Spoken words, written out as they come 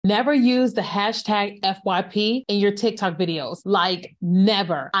never use the hashtag FYP in your TikTok videos. Like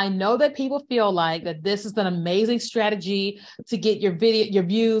never. I know that people feel like that this is an amazing strategy to get your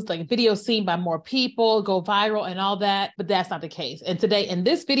views, like video seen by more people, go viral and all that, but that's not the case. And today in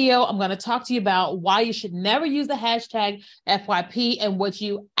this video, I'm going to talk to you about why you should never use the hashtag FYP and what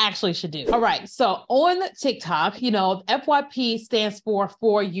you actually should do. All right. So on TikTok, FYP stands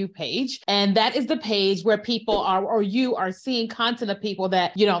for You page. And that is the page where people are, or you are seeing content of people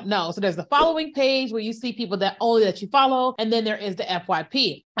that you don't know. So there's the following page where you see people that you follow. And then there is the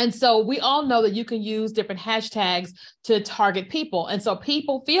FYP. And so we all know that you can use different hashtags to target people. And so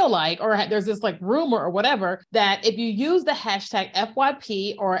people feel like, or there's this like rumor or whatever, that if you use the hashtag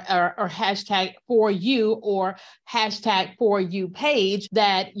FYP or hashtag for you or hashtag for you page,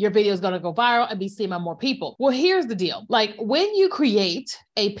 that your video is going to go viral and be seen by more people. Well, here's the deal. Like when you create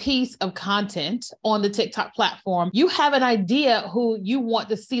a piece of content on the TikTok platform, you have an idea who you want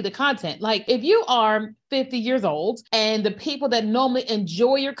to see the content. Like if you are 50 years old and the people that normally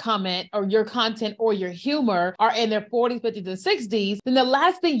enjoy your comment or your content or your humor are in their 40s, 50s, and 60s, then the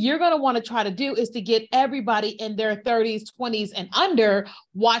last thing you're going to want to try to do is to get everybody in their 30s, 20s, and under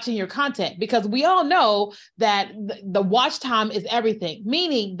watching your content, because we all know that the watch time is everything,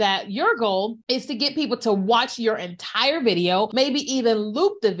 meaning that your goal is to get people to watch your entire video, maybe even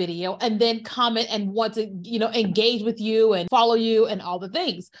loop the video and then comment and want to, engage with you and follow you and all the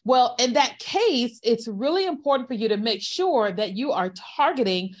things. Well, in that case, it's really important for you to make sure that you are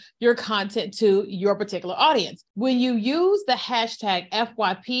targeting your content to your particular audience. When you use the hashtag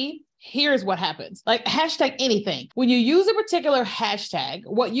FYP, here's what happens. Like hashtag anything. When you use a particular hashtag,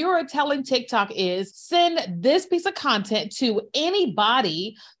 what you are telling TikTok is send this piece of content to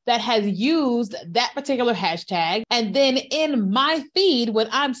anybody that has used that particular hashtag. And then in my feed, when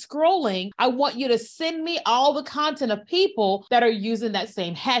I'm scrolling, I want you to send me all the content of people that are using that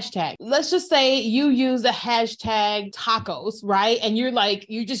same hashtag. Let's just say you use the hashtag tacos, right? And you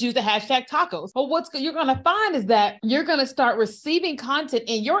just use the hashtag tacos. But what you're going to find is that you're going to start receiving content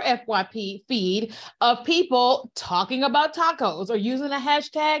in your FYP feed of people talking about tacos or using the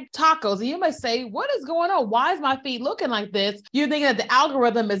hashtag tacos. And you may say, what is going on? Why is my feed looking like this? You're thinking that the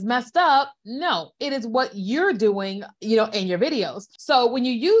algorithm is messed up. No, it is what you're doing, in your videos. So when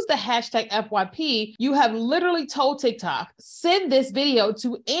you use the hashtag FYP, you have literally told TikTok, send this video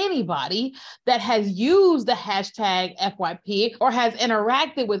to anybody that has used the hashtag FYP or has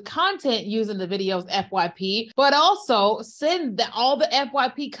interacted with content using the videos FYP, but also send all the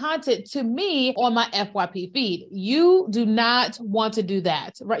FYP content to me on my FYP feed. You do not want to do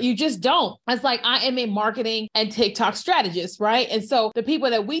that, right? You just don't. It's like I am a marketing and TikTok strategist, right? And so the people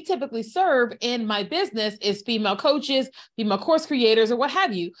that we typically serve in my business is female coaches, female course creators, or what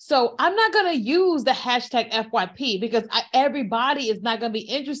have you. So I'm not going to use the hashtag FYP because everybody is not going to be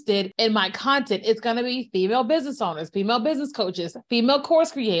interested in my content. It's going to be female business owners, female business coaches, female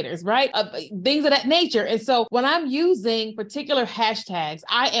course creators, right? Things of that nature. And so when I'm using particular hashtags,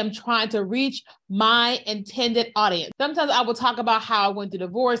 I am trying to reach my intended audience. Sometimes I will talk about how I went through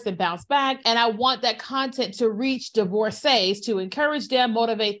divorce and bounced back, and I want that content to reach divorcees, to encourage them,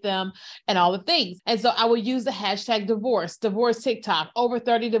 motivate them, and all the things. And so I will use the hashtag divorce TikTok, over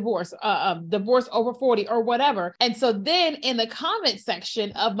 30 divorce, divorce over 40 or whatever. And so then in the comment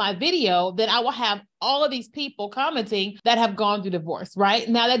section of my video, then I will have all of these people commenting that have gone through divorce, right?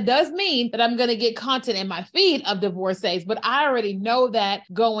 Now that does mean that I'm going to get content in my feed of divorcees, but I already know that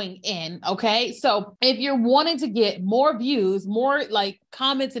going in, okay? So if you're wanting to get more views, more like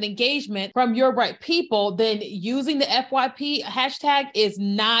comments and engagement from your right people, then using the FYP hashtag is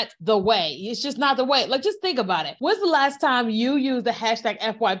not the way. It's just not the way. Like, just think about it. When's the last time you used the hashtag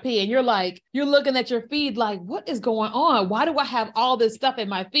FYP and you're looking at your feed like, what is going on? Why do I have all this stuff in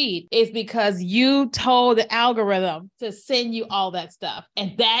my feed? It's because you told the algorithm to send you all that stuff.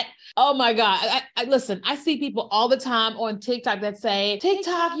 And that, oh my God, listen, I see people all the time on TikTok that say,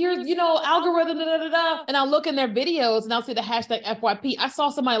 TikTok, you're, algorithm, and I'll look in their videos and I'll see the hashtag FYP. I saw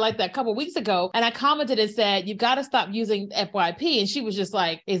somebody like that a couple of weeks ago and I commented and said, you've got to stop using FYP. And she was just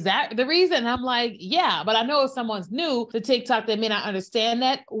like, is that the reason? And I'm like, yeah, but I know if someone's new to TikTok, they may not understand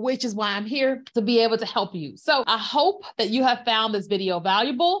that, which is why I'm here to be able to help you. So I hope that you have found this video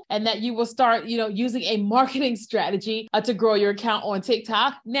valuable and that you will start, using a marketing strategy to grow your account on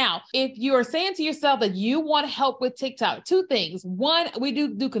TikTok. Now, if you are saying to yourself that you want help with TikTok, two things. One, we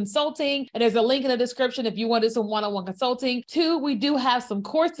do consulting, and there's a link in the description if you want to do some one-on-one consulting. Two, we do have some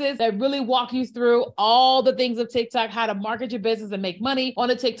courses that really walk you through all the things of TikTok, how to market your business and make money on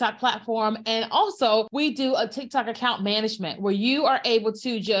a TikTok platform. And also, we do a TikTok account management where you are able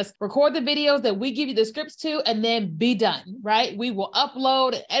to just record the videos that we give you the scripts to and then be done, right? We will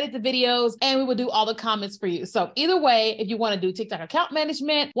upload and edit the videos, and we will do all the comments for you. So either way, if you want to do TikTok account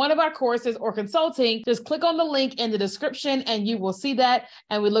management, one of our courses, or consulting, just click on the link in the description and you will see that.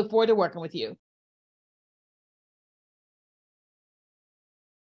 And we look forward to working with you.